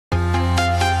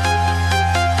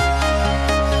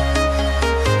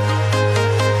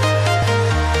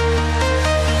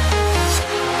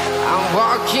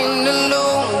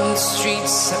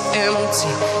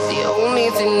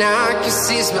thing I can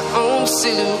see is my own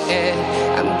silhouette.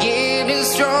 I'm getting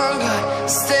stronger,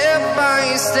 step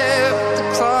by step. The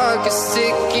clock is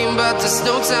ticking, but there's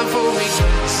no time for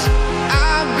regrets.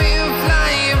 I've been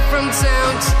flying from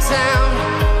town to town,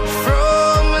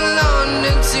 from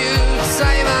London to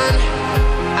Taiwan.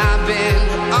 I've been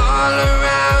all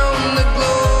around the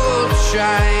globe,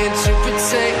 trying to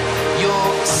protect your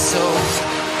soul.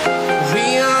 We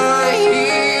are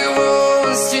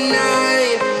heroes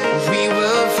tonight. We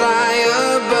will fly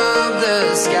above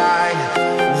the sky.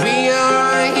 We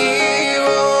are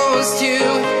heroes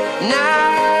tonight.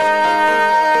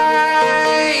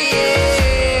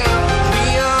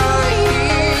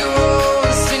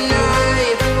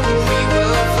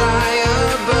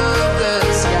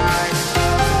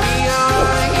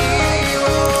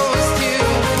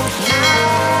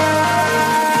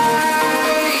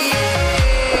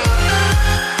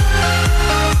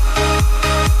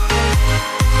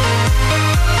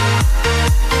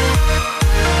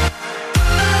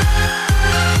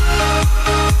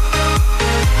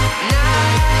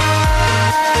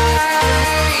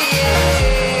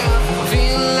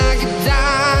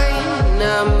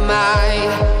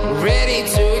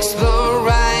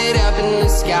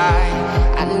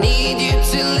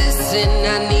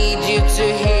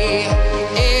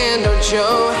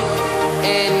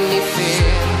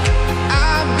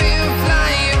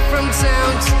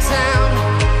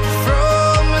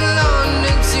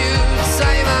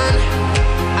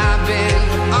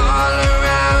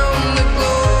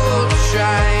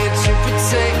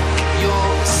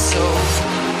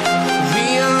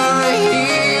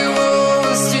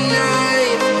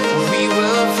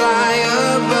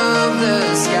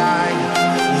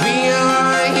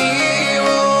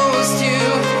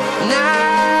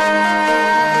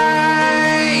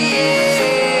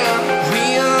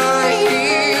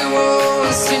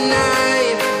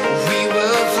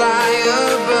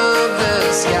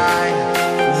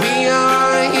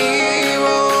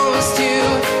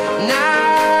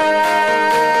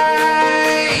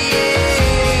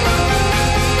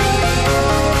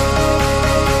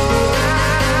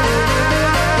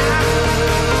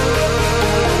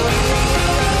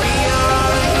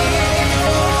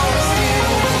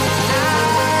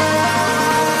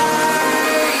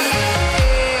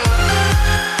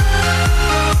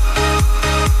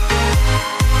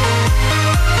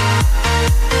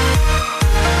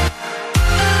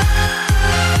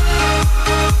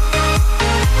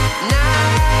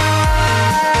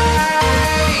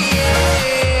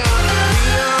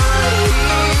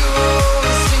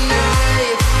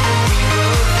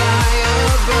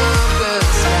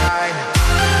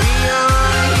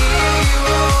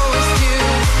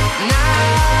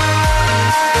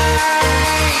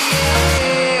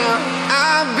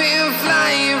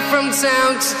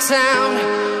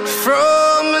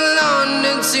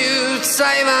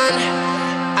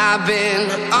 I've been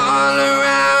all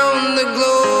around the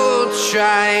globe,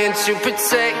 trying to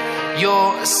protect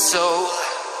your soul.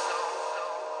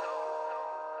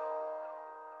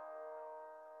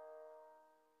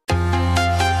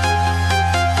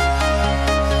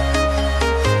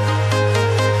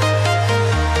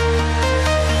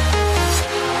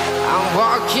 I'm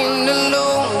walking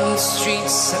alone, the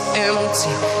streets are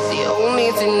empty. The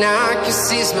only thing I can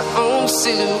see is my own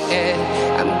silhouette.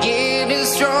 I'm getting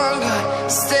stronger,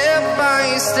 step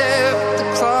by step. The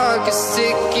clock is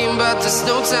ticking, but there's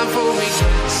no time for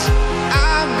regrets.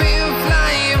 I've been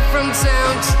flying from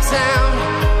town to town,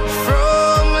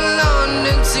 from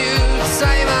London to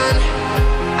Taiwan.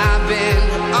 I've been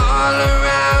all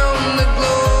around the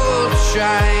globe,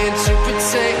 trying to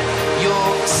protect your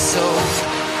soul.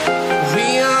 We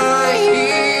are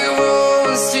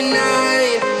heroes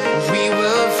tonight. We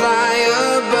will fly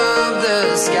above the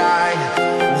sky.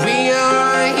 We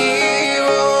are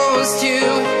heroes tonight.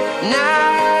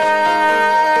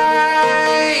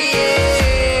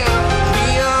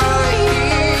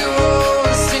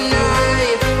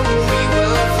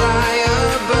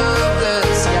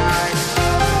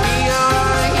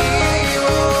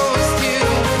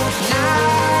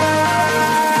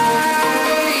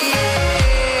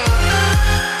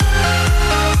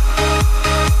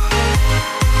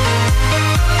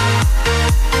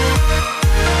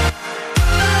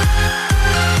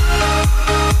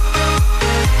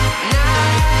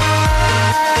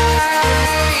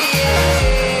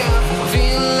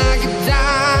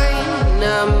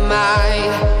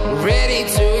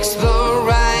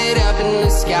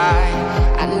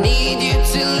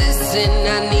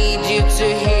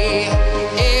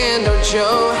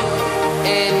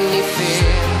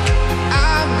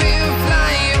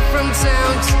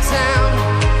 Town to town,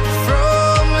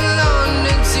 from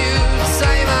London to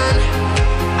Taiwan.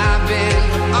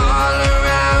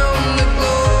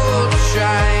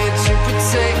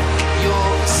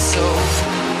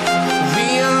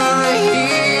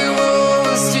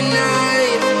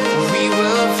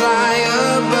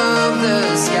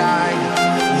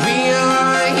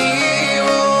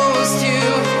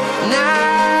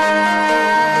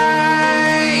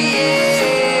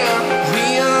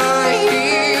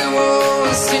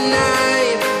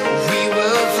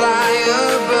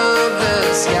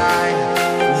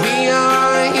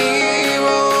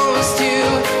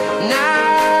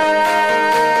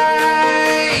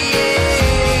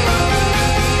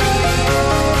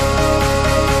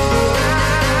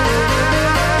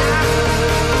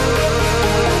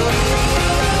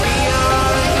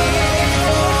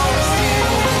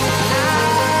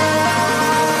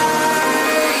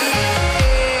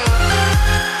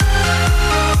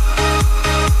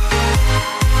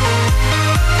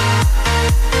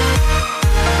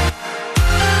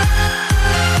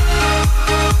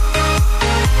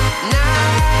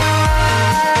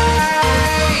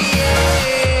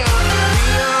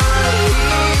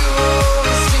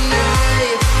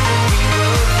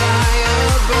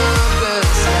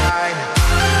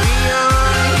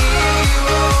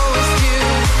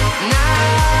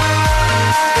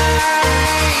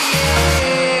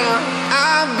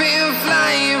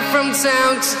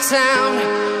 to town,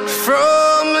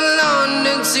 from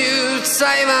London to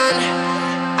Taiwan.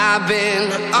 I've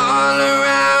been all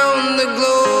around the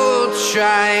globe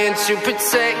trying to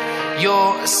protect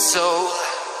your soul.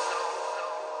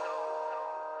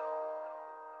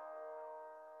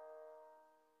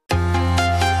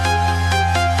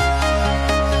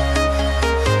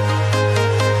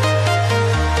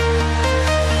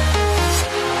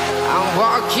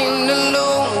 Walking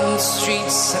alone, the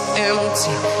streets are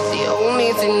empty. The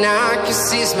only thing I can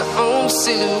see is my own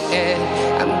silhouette.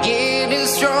 I'm getting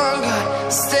stronger,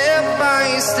 step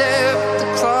by step. The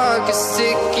clock is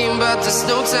ticking, but there's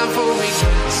no time for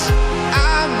regrets.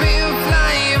 I've been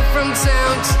flying from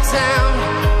town to town,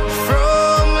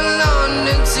 from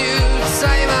London to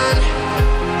Taiwan.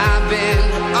 I've been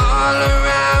all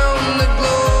around the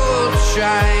globe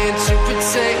trying to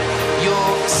protect your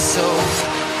soul.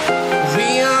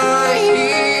 We are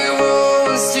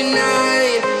heroes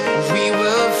tonight. We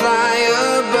will fly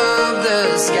above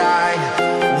the sky.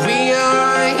 We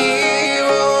are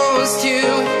heroes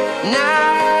tonight.